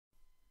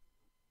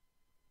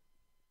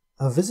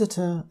A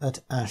Visitor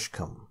at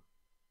Ashcombe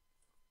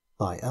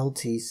by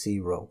L.T.C.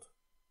 Rolt.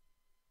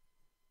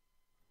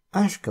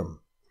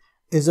 Ashcombe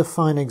is a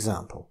fine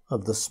example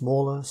of the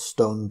smaller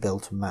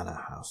stone-built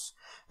manor house,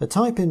 a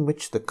type in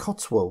which the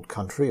Cotswold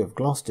country of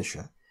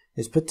Gloucestershire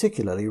is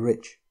particularly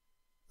rich.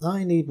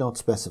 I need not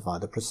specify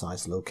the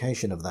precise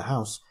location of the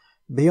house,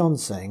 beyond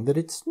saying that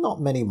it's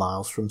not many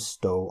miles from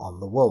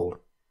Stow-on-the-Wold.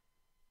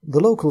 The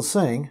local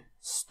saying,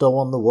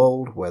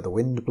 "Stow-on-the-Wold, where the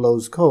wind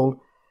blows cold,"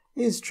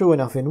 is true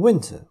enough in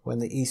winter when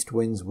the east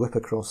winds whip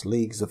across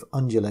leagues of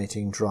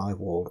undulating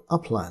dry-walled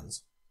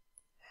uplands.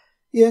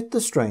 Yet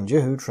the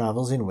stranger who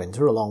travels in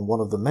winter along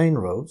one of the main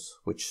roads,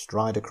 which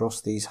stride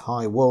across these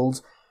high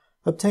wolds,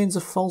 obtains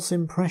a false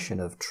impression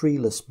of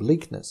treeless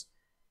bleakness,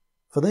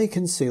 for they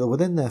conceal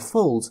within their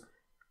folds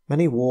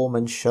many warm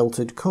and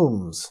sheltered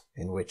combes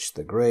in which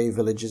the grey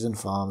villages and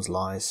farms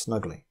lie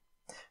snugly,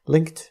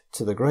 linked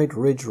to the great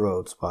ridge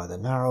roads by the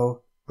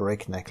narrow,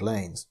 breakneck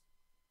lanes.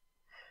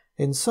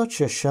 In such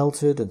a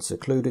sheltered and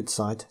secluded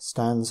site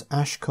stands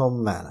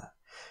Ashcombe Manor,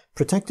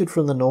 protected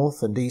from the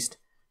north and east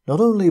not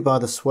only by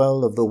the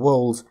swell of the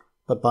wolds,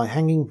 but by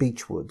hanging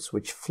beechwoods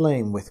which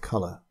flame with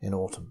colour in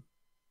autumn.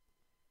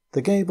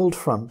 The gabled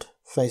front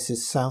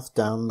faces south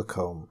down the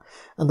combe,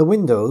 and the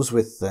windows,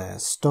 with their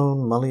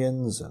stone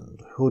mullions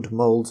and hood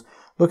moulds,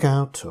 look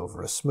out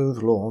over a smooth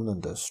lawn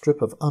and a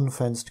strip of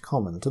unfenced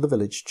common to the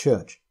village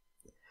church.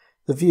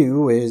 The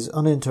view is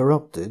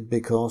uninterrupted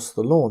because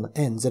the lawn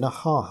ends in a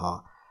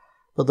ha-ha,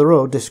 but the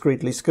road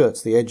discreetly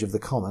skirts the edge of the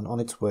common on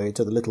its way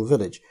to the little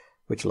village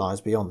which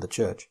lies beyond the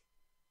church.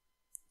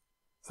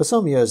 For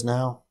some years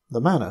now,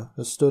 the manor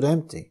has stood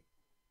empty.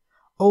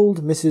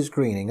 Old Mrs.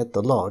 Greening at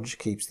the lodge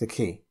keeps the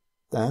key,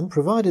 and,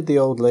 provided the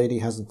old lady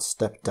hasn't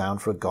stepped down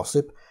for a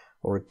gossip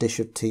or a dish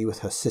of tea with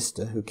her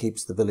sister who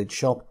keeps the village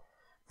shop,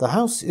 the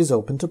house is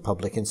open to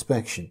public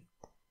inspection,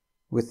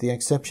 with the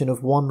exception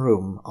of one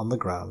room on the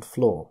ground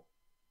floor.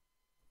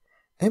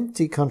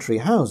 Empty country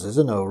houses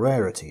are no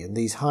rarity in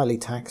these highly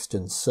taxed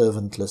and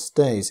servantless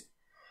days,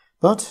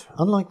 but,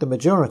 unlike the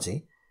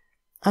majority,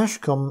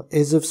 Ashcombe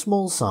is of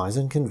small size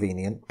and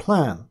convenient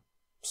plan,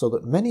 so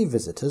that many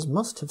visitors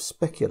must have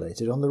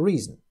speculated on the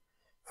reason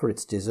for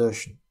its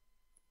desertion.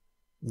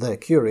 Their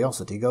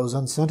curiosity goes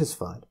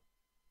unsatisfied.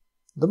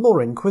 The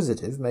more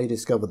inquisitive may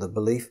discover the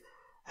belief,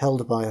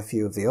 held by a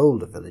few of the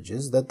older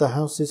villagers, that the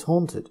house is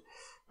haunted,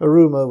 a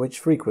rumour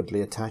which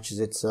frequently attaches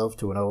itself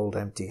to an old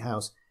empty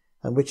house,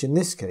 and which in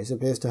this case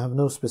appears to have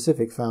no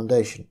specific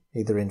foundation,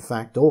 either in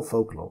fact or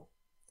folklore.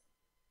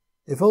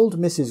 If old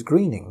Mrs.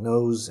 Greening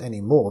knows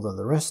any more than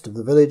the rest of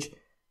the village,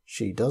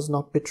 she does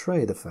not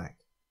betray the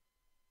fact.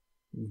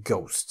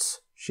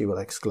 "Ghosts," she will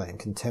exclaim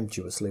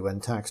contemptuously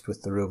when taxed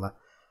with the rumour.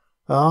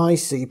 "I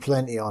see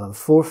plenty on 'em,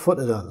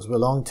 4-footed uns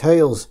with long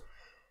tails.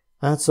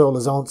 That's all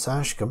as haunts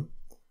Ashcombe.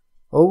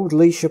 Old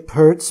Leisha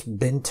Pert's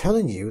been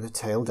telling you the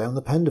tale down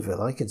the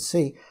Penderville, I can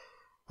see.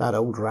 That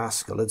old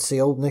rascal 'ud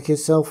see old Nick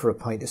hisself for a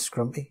pint of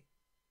scrumpy."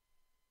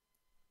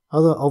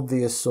 Other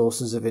obvious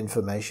sources of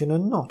information are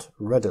not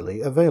readily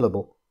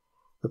available.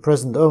 The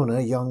present owner,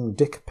 young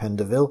Dick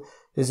Penderville,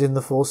 is in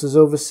the forces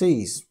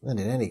overseas, and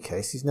in any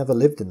case he's never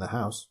lived in the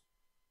house.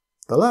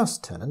 The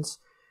last tenants,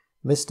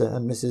 Mr.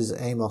 and Mrs.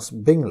 Amos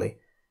Bingley,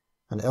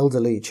 an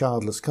elderly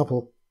childless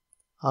couple,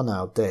 are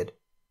now dead.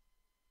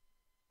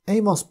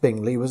 Amos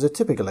Bingley was a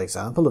typical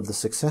example of the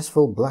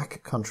successful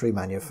black country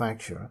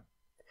manufacturer.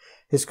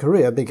 His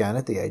career began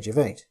at the age of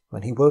 8,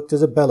 when he worked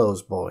as a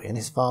bellows boy in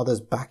his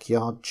father's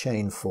backyard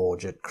chain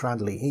forge at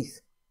Cradley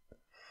Heath.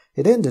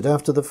 It ended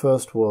after the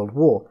First World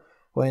War,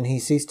 when he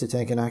ceased to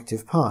take an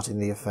active part in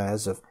the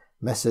affairs of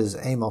Messrs.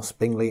 Amos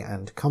Bingley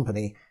and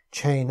Company,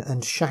 chain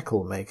and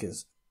shackle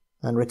makers,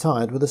 and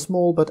retired with a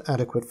small but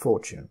adequate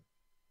fortune.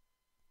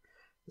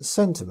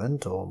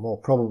 Sentiment, or more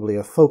probably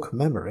a folk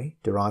memory,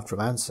 derived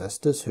from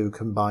ancestors who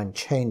combined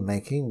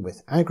chain-making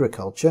with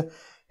agriculture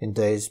in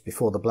days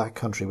before the black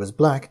country was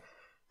black,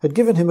 had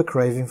given him a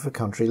craving for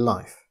country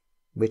life,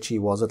 which he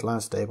was at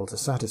last able to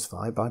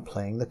satisfy by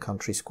playing the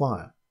country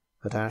squire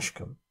at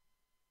Ashcombe.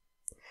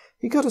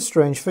 He cut a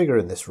strange figure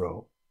in this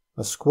role,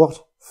 a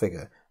squat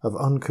figure of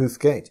uncouth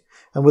gait,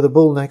 and with a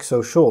bull neck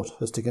so short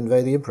as to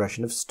convey the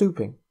impression of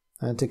stooping,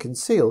 and to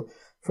conceal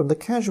from the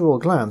casual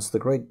glance the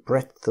great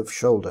breadth of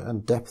shoulder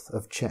and depth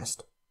of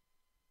chest.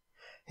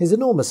 His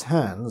enormous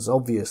hands,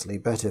 obviously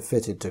better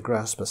fitted to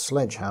grasp a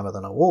sledge-hammer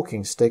than a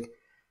walking-stick,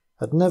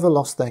 had never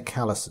lost their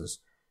calluses,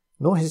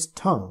 nor his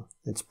tongue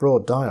its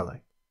broad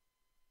dialect.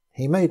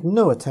 He made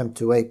no attempt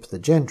to ape the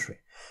gentry,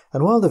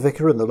 and while the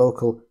vicar and the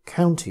local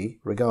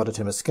county regarded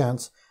him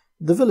askance,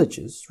 the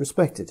villagers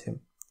respected him,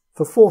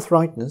 for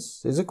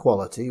forthrightness is a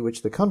quality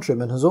which the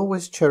countryman has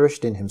always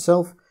cherished in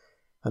himself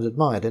and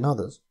admired in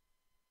others.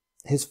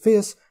 His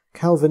fierce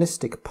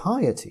Calvinistic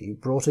piety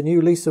brought a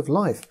new lease of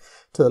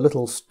life to the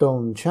little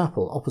stone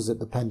chapel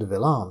opposite the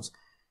Penderville Arms,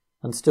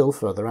 and still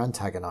further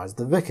antagonized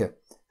the vicar,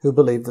 who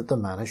believed that the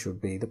manor should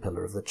be the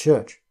pillar of the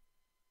church.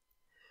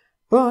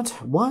 But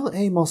while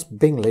Amos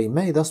Bingley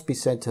may thus be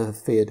said to have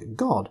feared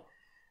God,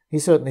 he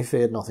certainly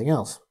feared nothing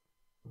else.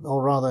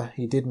 Or rather,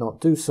 he did not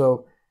do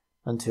so,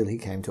 until he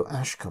came to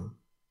Ashcombe.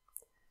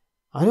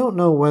 I don't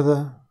know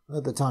whether,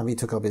 at the time he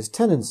took up his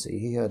tenancy,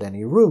 he heard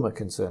any rumour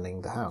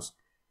concerning the house,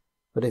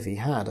 but if he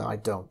had, I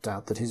don't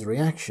doubt that his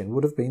reaction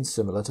would have been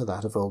similar to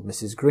that of old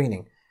Mrs.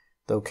 Greening,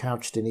 though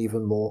couched in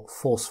even more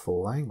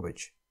forceful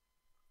language.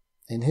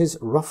 In his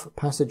rough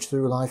passage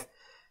through life,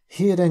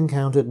 he had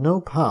encountered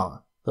no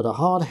power that a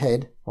hard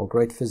head or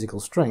great physical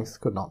strength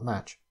could not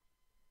match.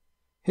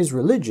 His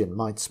religion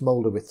might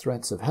smoulder with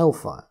threats of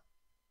hellfire,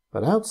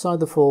 but outside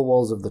the four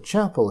walls of the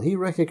chapel he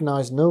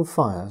recognized no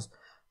fires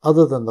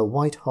other than the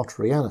white-hot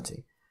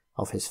reality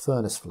of his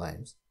furnace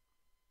flames.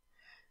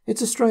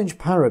 It's a strange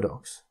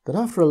paradox that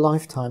after a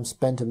lifetime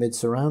spent amid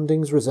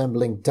surroundings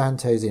resembling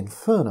Dante's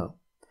Inferno,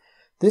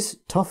 this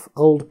tough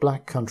old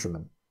black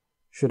countryman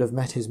should have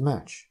met his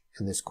match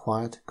in this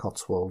quiet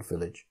Cotswold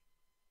village.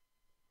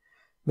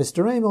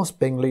 Mr. Amos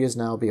Bingley is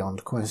now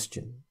beyond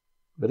question,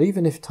 but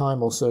even if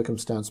time or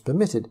circumstance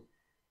permitted,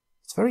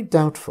 it's very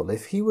doubtful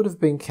if he would have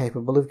been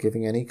capable of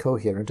giving any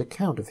coherent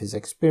account of his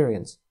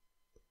experience.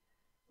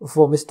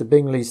 For Mr.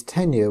 Bingley's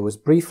tenure was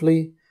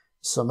briefly,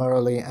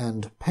 summarily,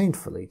 and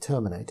painfully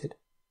terminated.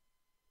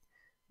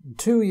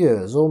 2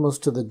 years,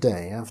 almost to the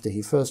day, after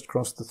he first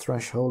crossed the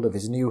threshold of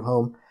his new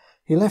home,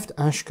 he left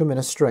Ashcombe in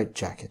a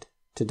straitjacket,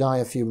 to die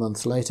a few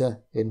months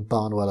later in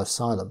Barnwell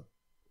Asylum.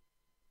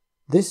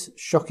 This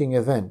shocking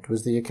event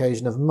was the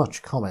occasion of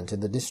much comment in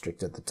the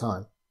district at the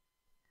time.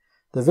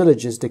 The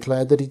villagers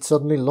declared that he'd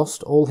suddenly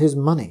lost all his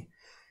money,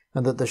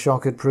 and that the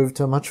shock had proved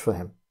too much for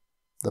him.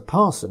 The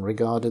parson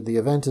regarded the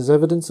event as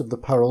evidence of the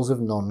perils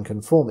of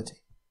nonconformity,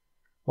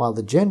 while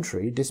the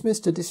gentry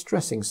dismissed a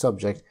distressing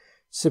subject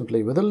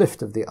simply with a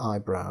lift of the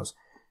eyebrows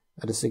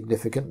and a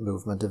significant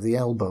movement of the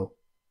elbow.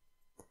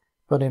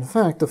 But in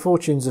fact the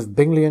fortunes of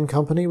Bingley and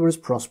Company were as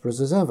prosperous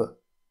as ever,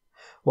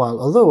 while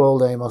although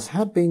old Amos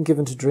had been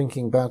given to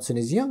drinking bouts in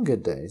his younger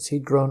days,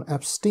 he'd grown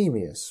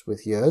abstemious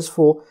with years,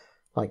 for,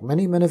 like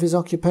many men of his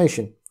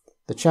occupation,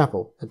 the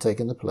chapel had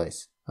taken the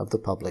place of the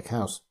public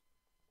house.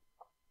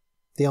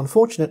 The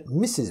unfortunate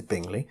Mrs.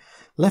 Bingley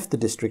left the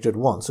district at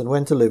once and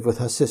went to live with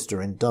her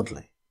sister in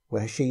Dudley,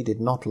 where she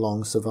did not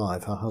long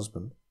survive her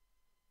husband.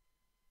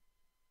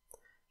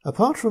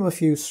 Apart from a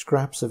few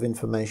scraps of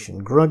information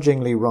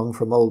grudgingly wrung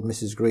from old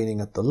Mrs.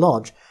 Greening at the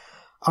lodge,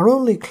 our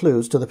only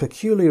clues to the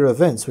peculiar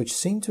events which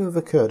seem to have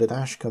occurred at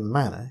Ashcombe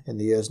Manor in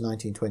the years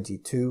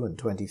 1922 and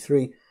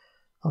 23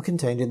 are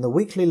contained in the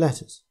weekly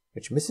letters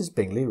which Mrs.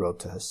 Bingley wrote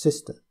to her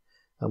sister,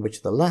 and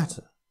which the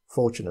latter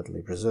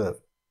fortunately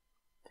preserved.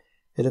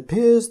 It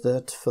appears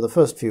that for the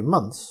first few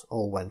months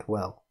all went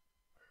well.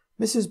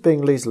 Mrs.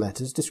 Bingley's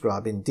letters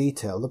describe in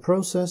detail the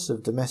process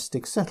of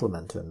domestic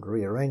settlement and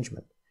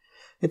rearrangement.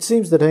 It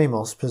seems that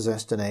Amos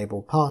possessed an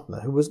able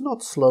partner who was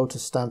not slow to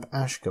stamp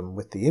Ashcombe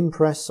with the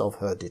impress of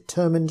her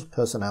determined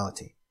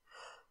personality.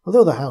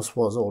 Although the house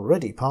was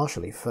already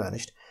partially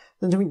furnished,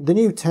 the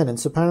new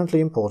tenants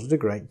apparently imported a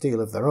great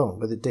deal of their own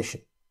with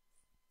addition.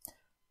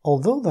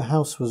 Although the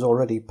house was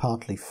already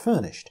partly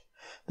furnished,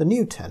 the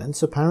new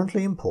tenants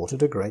apparently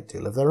imported a great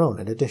deal of their own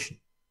in addition,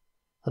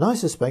 and I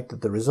suspect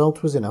that the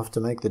result was enough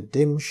to make the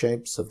dim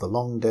shapes of the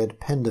long-dead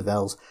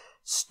Pendevels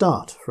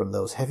start from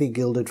those heavy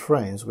gilded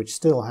frames which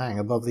still hang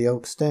above the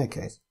oak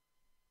staircase.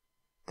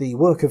 The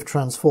work of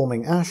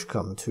transforming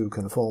Ashcombe to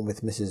conform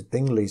with Mrs.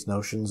 Bingley's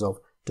notions of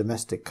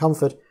domestic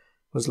comfort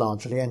was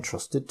largely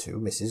entrusted to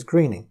Mrs.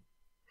 Greening.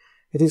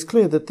 It is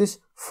clear that this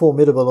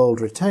formidable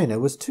old retainer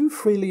was too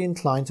freely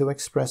inclined to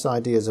express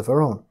ideas of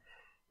her own,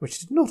 which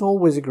did not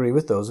always agree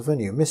with those of her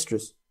new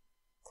mistress.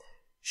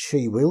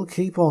 "She will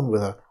keep on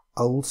with her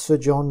old Sir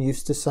John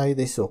used to say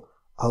this, or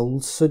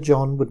old Sir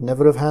John would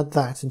never have had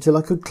that until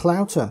I could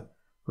clout her,"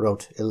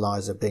 wrote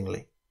Eliza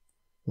Bingley.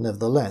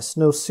 Nevertheless,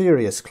 no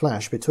serious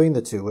clash between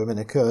the two women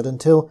occurred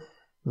until,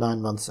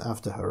 9 months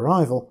after her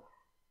arrival,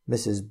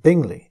 Mrs.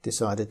 Bingley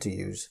decided to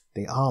use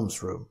the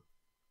arms room.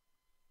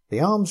 The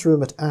arms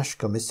room at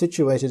Ashcombe is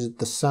situated at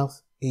the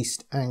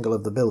south-east angle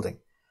of the building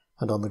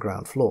and on the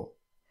ground floor.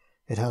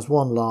 It has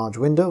one large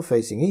window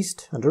facing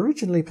east and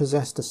originally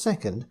possessed a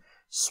second,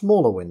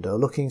 smaller window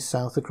looking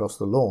south across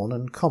the lawn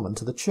and common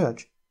to the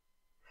church.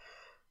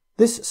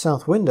 This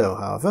south window,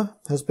 however,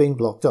 has been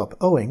blocked up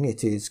owing,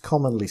 it is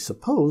commonly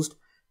supposed,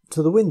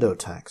 to the window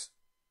tax.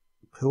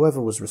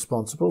 Whoever was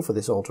responsible for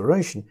this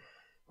alteration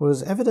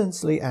was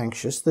evidently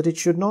anxious that it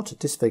should not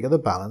disfigure the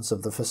balance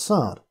of the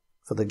facade,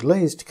 for the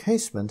glazed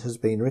casement has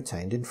been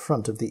retained in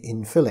front of the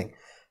infilling,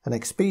 an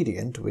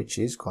expedient which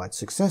is quite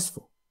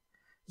successful.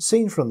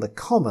 Seen from the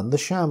common, the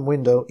sham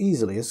window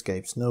easily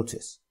escapes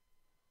notice,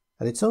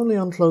 and it's only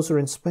on closer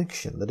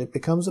inspection that it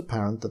becomes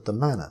apparent that the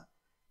manor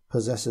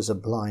possesses a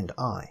blind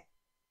eye.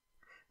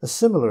 A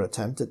similar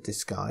attempt at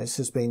disguise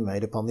has been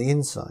made upon the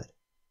inside.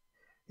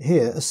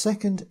 Here a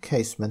second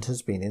casement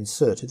has been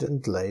inserted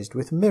and glazed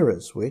with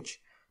mirrors which,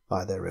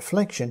 by their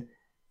reflection,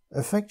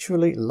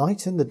 effectually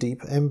lighten the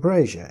deep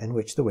embrasure in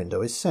which the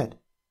window is set.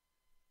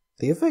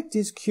 The effect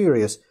is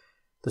curious,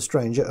 the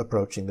stranger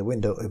approaching the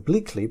window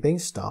obliquely being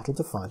startled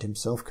to find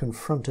himself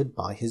confronted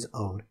by his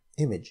own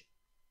image.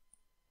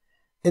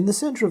 In the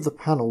centre of the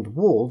panelled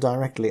wall,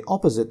 directly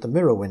opposite the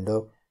mirror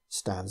window,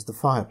 stands the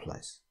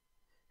fireplace.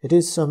 It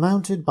is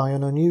surmounted by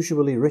an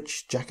unusually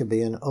rich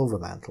Jacobean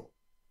overmantel.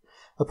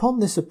 Upon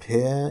this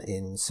appear,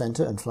 in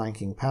centre and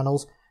flanking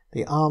panels,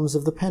 the arms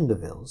of the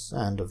Pendervilles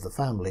and of the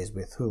families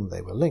with whom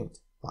they were linked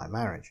by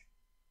marriage.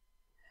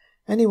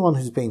 Anyone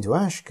who's been to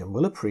Ashcombe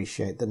will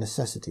appreciate the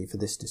necessity for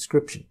this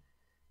description,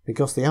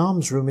 because the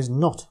arms room is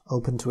not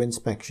open to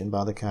inspection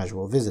by the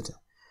casual visitor,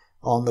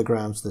 on the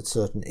grounds that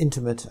certain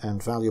intimate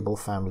and valuable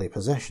family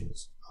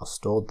possessions are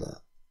stored there.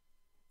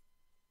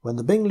 When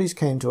the Bingleys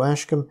came to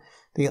Ashcombe,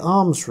 the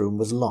arms room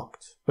was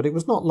locked, but it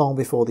was not long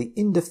before the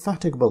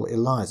indefatigable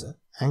Eliza,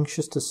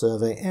 anxious to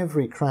survey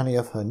every cranny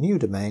of her new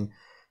domain,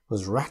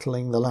 was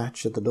rattling the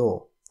latch at the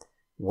door.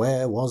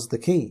 Where was the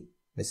key?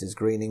 Mrs.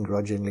 Greening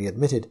grudgingly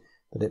admitted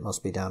that it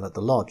must be down at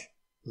the lodge.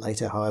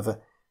 Later,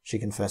 however, she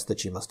confessed that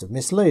she must have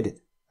mislaid it,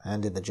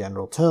 and in the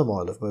general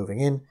turmoil of moving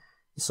in,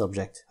 the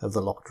subject of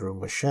the locked room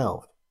was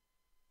shelved.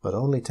 But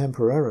only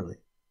temporarily.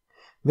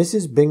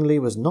 Mrs. Bingley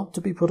was not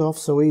to be put off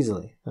so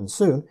easily, and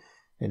soon,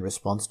 in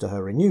response to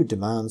her renewed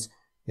demands,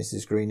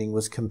 Mrs. Greening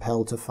was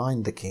compelled to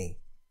find the key.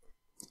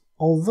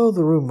 Although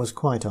the room was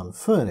quite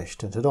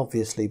unfurnished and had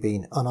obviously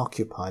been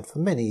unoccupied for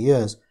many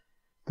years,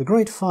 the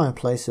great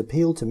fireplace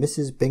appealed to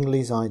Mrs.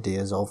 Bingley's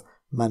ideas of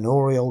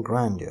manorial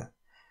grandeur,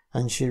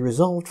 and she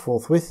resolved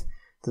forthwith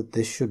that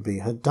this should be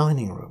her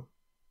dining room.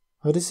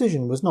 Her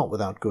decision was not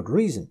without good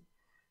reason.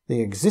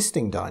 The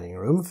existing dining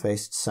room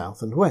faced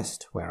south and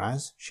west,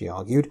 whereas, she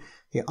argued,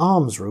 the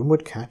arms room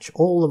would catch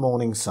all the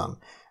morning sun,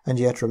 and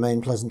yet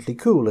remain pleasantly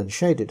cool and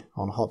shaded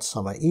on hot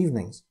summer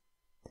evenings.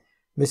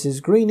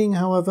 Mrs. Greening,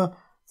 however,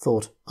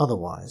 thought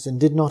otherwise, and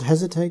did not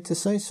hesitate to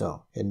say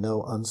so, in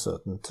no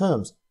uncertain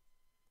terms.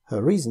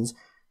 Her reasons,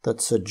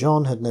 that Sir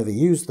John had never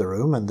used the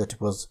room, and that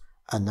it was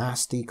a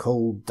nasty,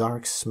 cold,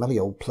 dark, smelly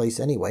old place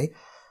anyway,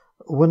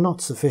 were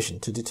not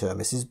sufficient to deter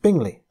Mrs.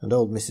 Bingley, and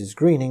old Mrs.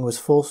 Greening was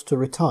forced to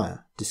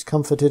retire,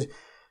 discomfited,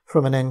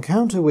 from an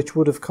encounter which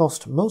would have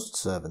cost most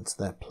servants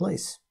their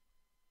place.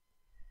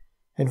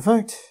 In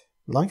fact,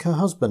 like her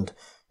husband,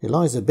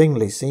 Eliza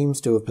Bingley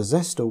seems to have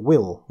possessed a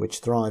will which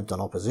thrived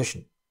on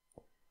opposition.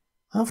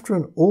 After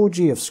an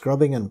orgy of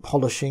scrubbing and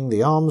polishing,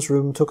 the arms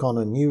room took on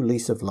a new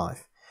lease of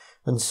life,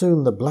 and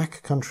soon the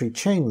Black Country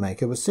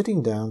chainmaker was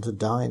sitting down to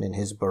dine in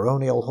his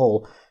baronial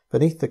hall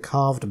beneath the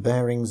carved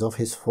bearings of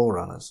his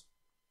forerunners.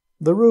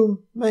 The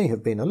room may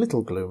have been a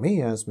little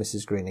gloomy, as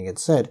Mrs. Greening had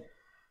said,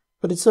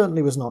 but it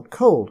certainly was not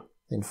cold.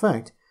 In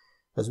fact,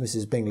 as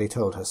Mrs. Bingley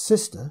told her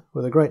sister,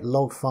 with a great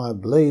log fire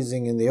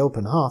blazing in the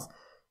open hearth,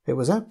 it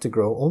was apt to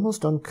grow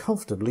almost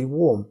uncomfortably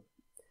warm.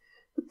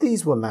 But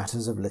these were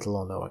matters of little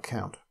or no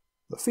account.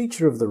 The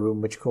feature of the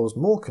room which caused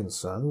more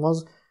concern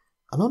was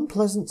an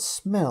unpleasant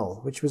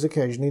smell which was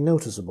occasionally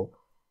noticeable.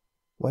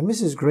 When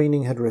Mrs.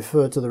 Greening had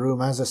referred to the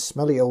room as a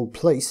smelly old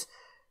place,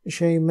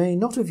 she may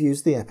not have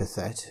used the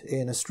epithet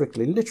in a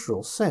strictly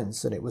literal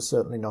sense, and it was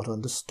certainly not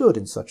understood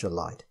in such a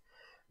light.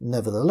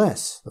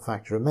 Nevertheless, the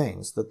fact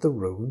remains that the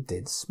room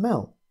did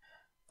smell.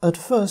 At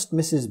first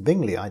Mrs.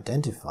 Bingley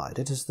identified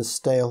it as the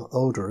stale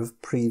odour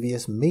of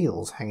previous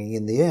meals hanging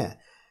in the air,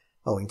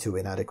 owing to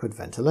inadequate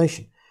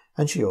ventilation,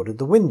 and she ordered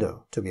the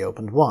window to be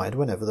opened wide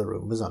whenever the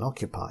room was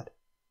unoccupied.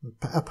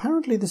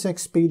 Apparently this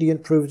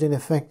expedient proved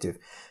ineffective,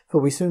 for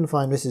we soon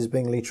find Mrs.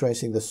 Bingley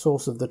tracing the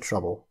source of the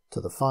trouble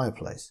to the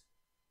fireplace.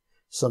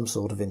 Some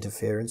sort of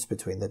interference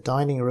between the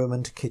dining room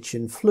and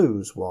kitchen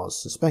flues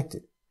was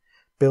suspected.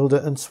 Builder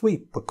and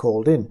sweep were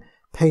called in,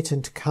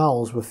 patent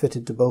cowls were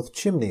fitted to both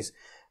chimneys,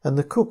 and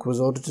the cook was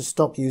ordered to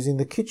stop using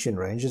the kitchen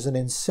range as an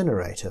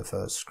incinerator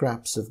for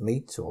scraps of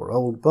meat or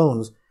old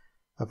bones,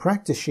 a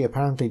practice she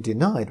apparently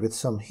denied with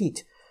some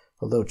heat,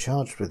 although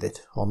charged with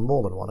it on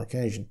more than one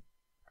occasion.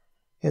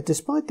 Yet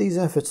despite these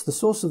efforts, the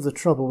source of the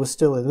trouble was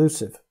still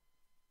elusive.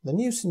 The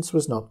nuisance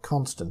was not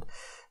constant.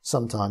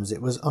 Sometimes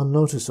it was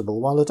unnoticeable,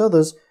 while at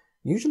others,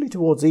 usually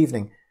towards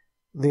evening,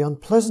 the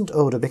unpleasant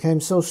odour became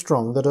so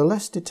strong that a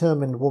less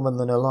determined woman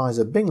than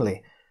Eliza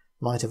Bingley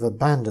might have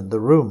abandoned the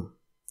room.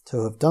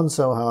 To have done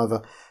so,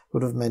 however,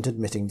 would have meant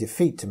admitting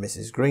defeat to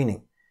Mrs.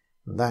 Greening,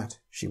 and that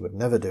she would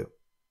never do.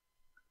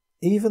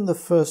 Even the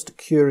first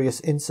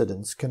curious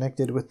incidents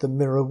connected with the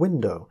mirror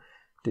window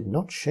did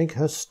not shake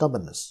her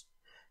stubbornness.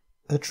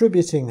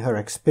 Attributing her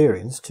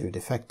experience to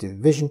defective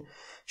vision,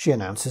 she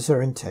announces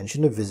her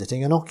intention of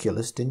visiting an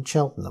oculist in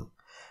Cheltenham,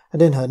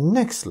 and in her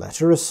next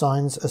letter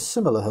assigns a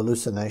similar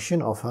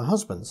hallucination of her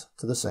husband's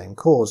to the same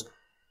cause.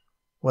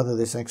 Whether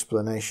this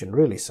explanation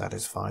really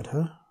satisfied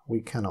her,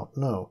 we cannot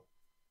know.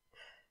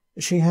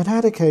 She had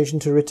had occasion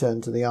to return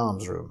to the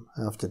arms room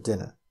after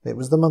dinner. It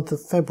was the month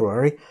of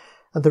February,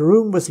 and the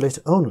room was lit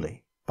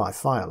only by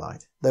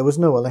firelight. There was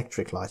no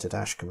electric light at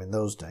Ashcombe in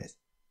those days.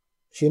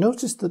 She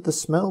noticed that the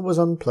smell was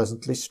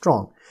unpleasantly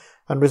strong,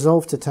 and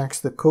resolved to tax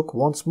the cook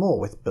once more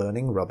with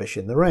burning rubbish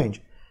in the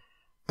range.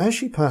 As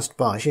she passed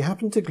by, she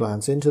happened to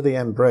glance into the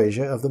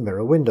embrasure of the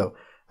mirror window,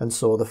 and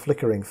saw the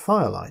flickering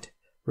firelight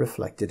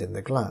reflected in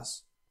the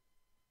glass.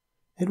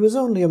 It was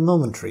only a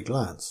momentary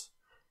glance,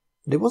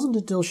 and it wasn't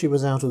until she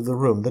was out of the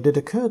room that it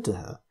occurred to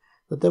her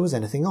that there was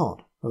anything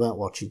odd about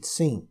what she'd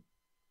seen.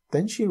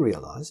 Then she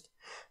realized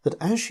that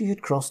as she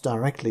had crossed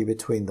directly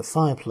between the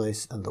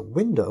fireplace and the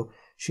window,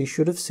 she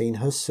should have seen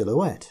her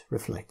silhouette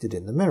reflected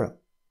in the mirror,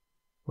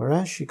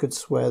 whereas she could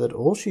swear that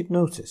all she'd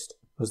noticed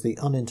was the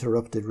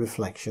uninterrupted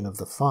reflection of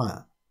the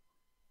fire.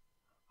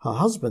 Her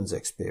husband's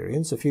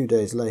experience a few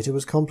days later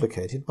was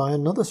complicated by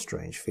another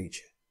strange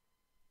feature.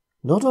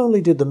 Not only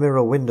did the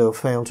mirror window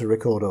fail to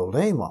record old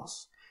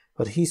Amos,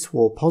 but he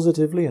swore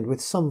positively and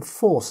with some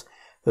force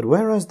that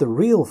whereas the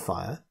real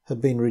fire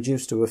had been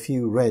reduced to a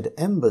few red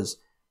embers,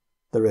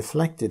 the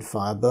reflected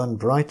fire burned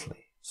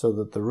brightly, so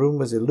that the room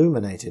was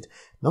illuminated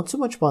not so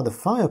much by the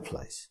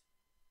fireplace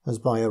as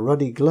by a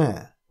ruddy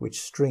glare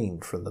which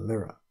streamed from the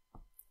mirror.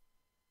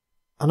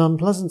 An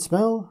unpleasant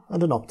smell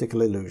and an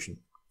optical illusion.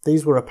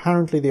 These were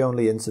apparently the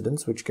only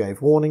incidents which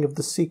gave warning of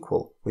the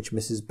sequel which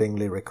Mrs.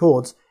 Bingley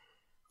records,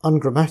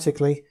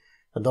 ungrammatically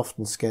and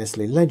often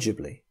scarcely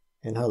legibly,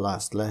 in her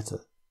last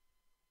letter.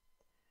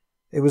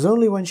 It was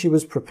only when she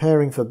was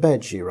preparing for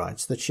bed, she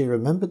writes, that she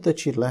remembered that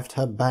she'd left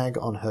her bag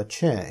on her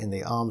chair in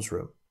the arms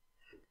room.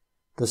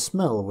 The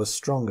smell was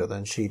stronger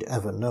than she'd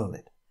ever known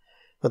it,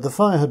 but the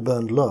fire had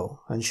burned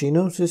low, and she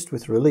noticed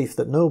with relief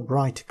that no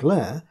bright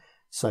glare,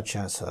 such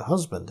as her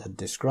husband had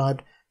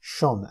described,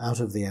 shone out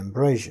of the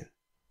embrasure.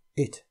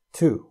 It,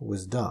 too,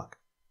 was dark.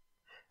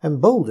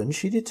 Emboldened,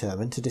 she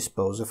determined to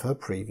dispose of her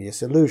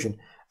previous illusion,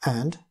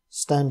 and,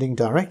 standing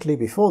directly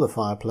before the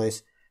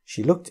fireplace,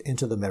 she looked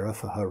into the mirror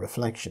for her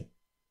reflection.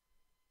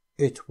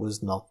 It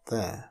was not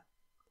there.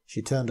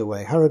 She turned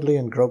away hurriedly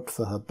and groped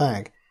for her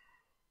bag,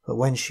 but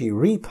when she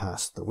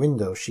repassed the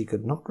window she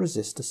could not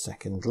resist a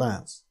second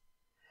glance.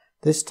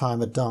 This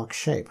time a dark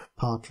shape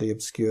partly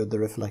obscured the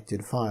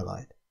reflected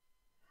firelight.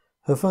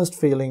 Her first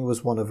feeling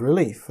was one of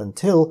relief,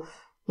 until,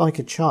 like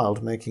a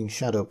child making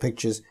shadow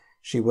pictures,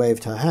 she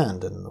waved her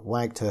hand and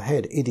wagged her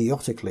head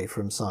idiotically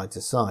from side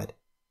to side.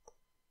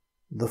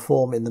 The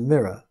form in the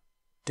mirror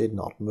did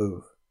not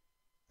move,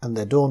 and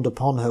there dawned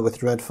upon her with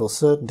dreadful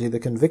certainty the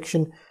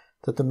conviction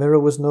that the mirror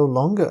was no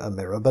longer a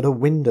mirror but a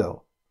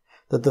window,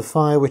 that the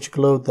fire which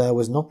glowed there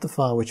was not the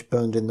fire which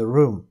burned in the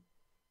room,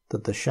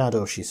 that the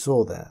shadow she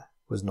saw there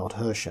was not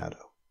her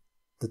shadow.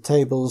 The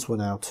tables were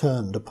now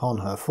turned upon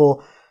her,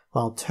 for,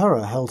 while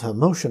terror held her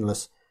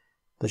motionless,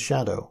 the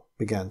shadow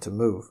began to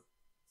move.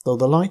 Though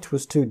the light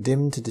was too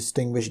dim to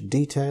distinguish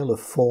detail of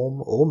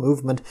form or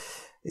movement,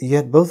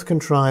 yet both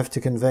contrived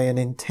to convey an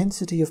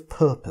intensity of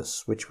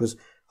purpose which was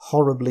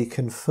horribly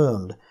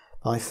confirmed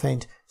by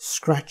faint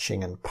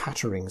scratching and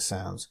pattering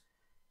sounds,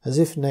 as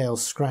if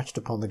nails scratched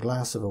upon the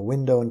glass of a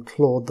window and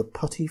clawed the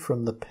putty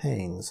from the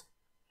panes.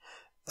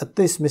 At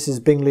this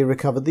Mrs. Bingley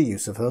recovered the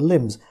use of her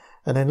limbs,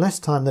 and in less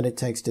time than it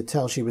takes to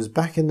tell she was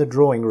back in the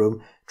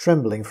drawing-room,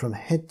 trembling from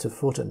head to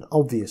foot and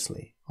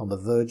obviously on the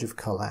verge of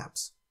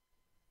collapse.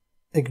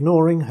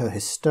 Ignoring her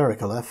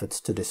hysterical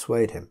efforts to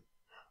dissuade him,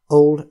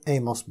 old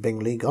Amos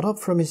Bingley got up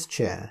from his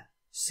chair,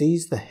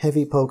 seized the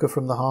heavy poker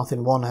from the hearth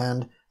in one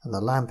hand and the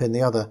lamp in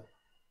the other,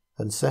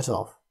 and set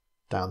off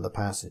down the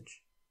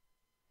passage.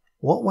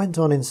 What went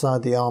on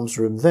inside the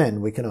arms-room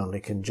then we can only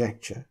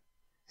conjecture.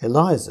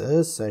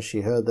 Eliza says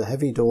she heard the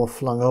heavy door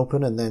flung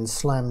open and then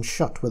slammed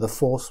shut with a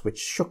force which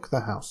shook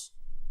the house.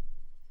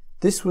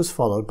 This was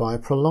followed by a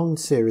prolonged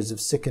series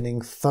of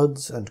sickening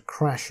thuds and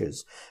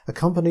crashes,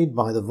 accompanied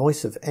by the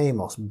voice of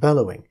Amos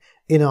bellowing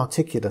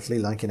inarticulately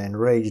like an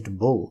enraged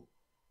bull.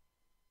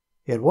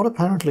 Yet what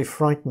apparently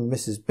frightened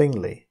Mrs.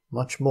 Bingley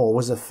much more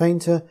was a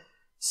fainter,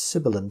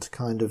 sibilant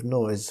kind of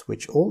noise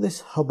which all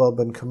this hubbub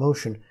and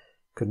commotion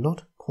could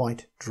not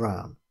quite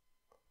drown.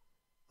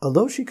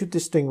 Although she could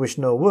distinguish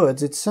no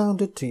words, it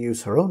sounded, to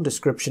use her own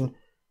description,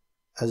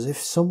 as if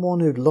someone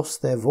who'd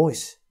lost their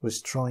voice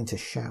was trying to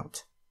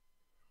shout.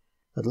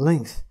 At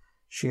length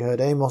she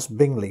heard Amos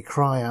Bingley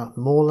cry out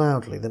more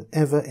loudly than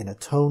ever in a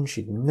tone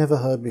she'd never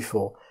heard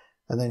before,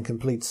 and then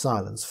complete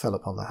silence fell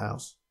upon the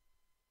house.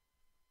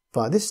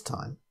 By this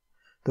time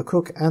the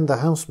cook and the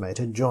housemaid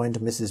had joined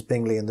Mrs.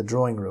 Bingley in the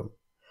drawing-room,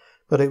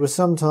 but it was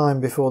some time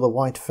before the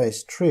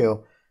white-faced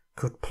trio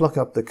could pluck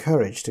up the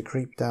courage to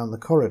creep down the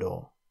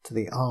corridor to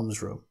the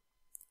arms-room.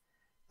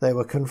 They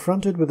were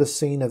confronted with a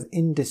scene of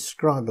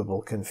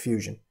indescribable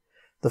confusion.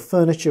 The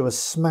furniture was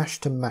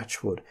smashed to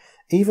matchwood.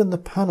 Even the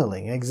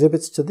panelling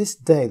exhibits to this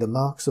day the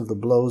marks of the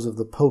blows of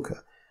the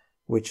poker,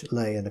 which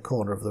lay in a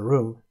corner of the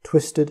room,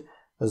 twisted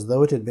as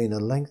though it had been a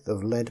length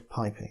of lead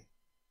piping.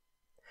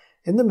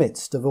 In the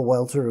midst of a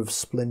welter of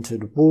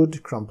splintered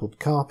wood, crumpled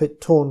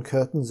carpet, torn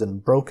curtains,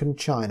 and broken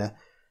china,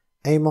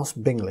 Amos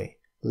Bingley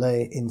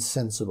lay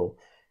insensible,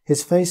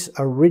 his face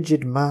a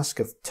rigid mask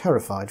of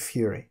terrified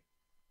fury.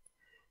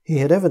 He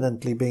had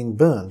evidently been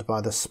burned by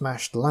the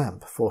smashed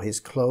lamp, for his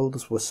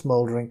clothes were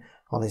smouldering,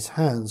 on his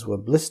hands were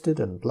blistered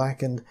and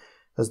blackened,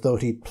 as though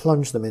he'd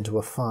plunged them into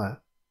a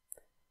fire.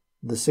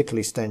 The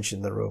sickly stench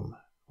in the room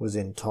was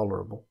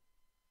intolerable.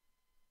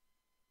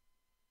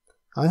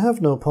 I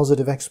have no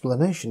positive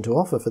explanation to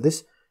offer for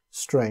this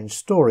strange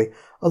story,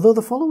 although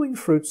the following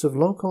fruits of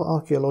local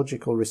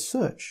archaeological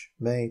research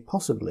may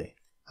possibly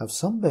have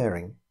some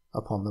bearing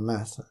upon the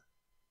matter.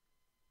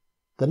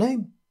 The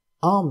name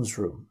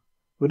almsroom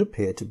would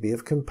appear to be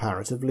of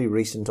comparatively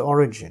recent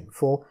origin,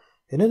 for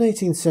in an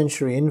 18th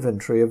century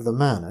inventory of the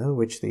manor,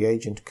 which the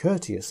agent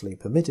courteously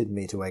permitted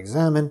me to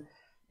examine,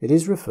 it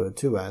is referred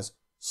to as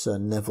Sir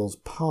Neville's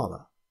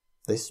parlour.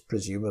 This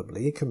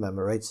presumably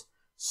commemorates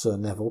Sir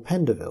Neville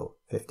Penderville,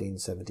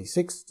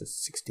 1576 to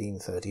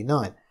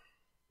 1639,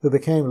 who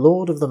became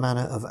lord of the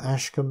manor of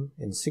Ashcombe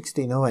in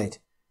 1608,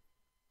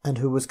 and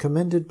who was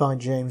commended by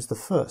James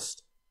I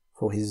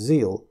for his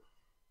zeal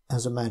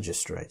as a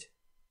magistrate.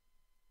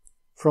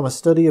 From a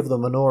study of the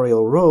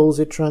manorial rolls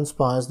it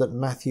transpires that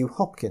Matthew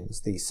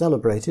Hopkins, the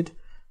celebrated,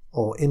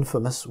 or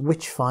infamous,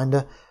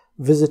 witch-finder,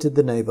 visited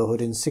the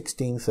neighbourhood in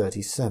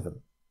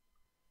 1637,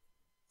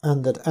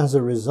 and that as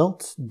a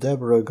result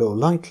Deborah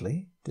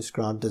Golightly,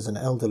 described as an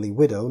elderly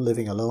widow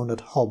living alone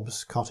at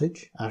Hobbs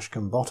Cottage,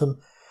 Ashcombe Bottom,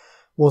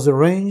 was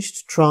arraigned,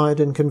 tried,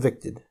 and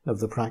convicted of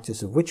the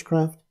practice of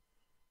witchcraft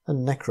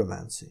and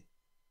necromancy.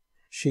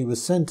 She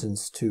was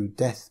sentenced to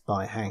death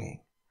by hanging,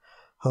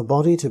 her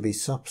body to be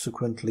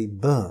subsequently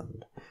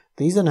burned,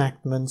 these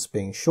enactments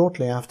being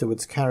shortly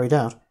afterwards carried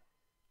out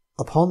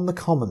upon the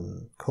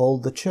common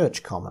called the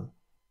Church Common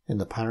in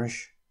the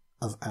parish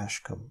of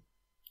Ashcombe.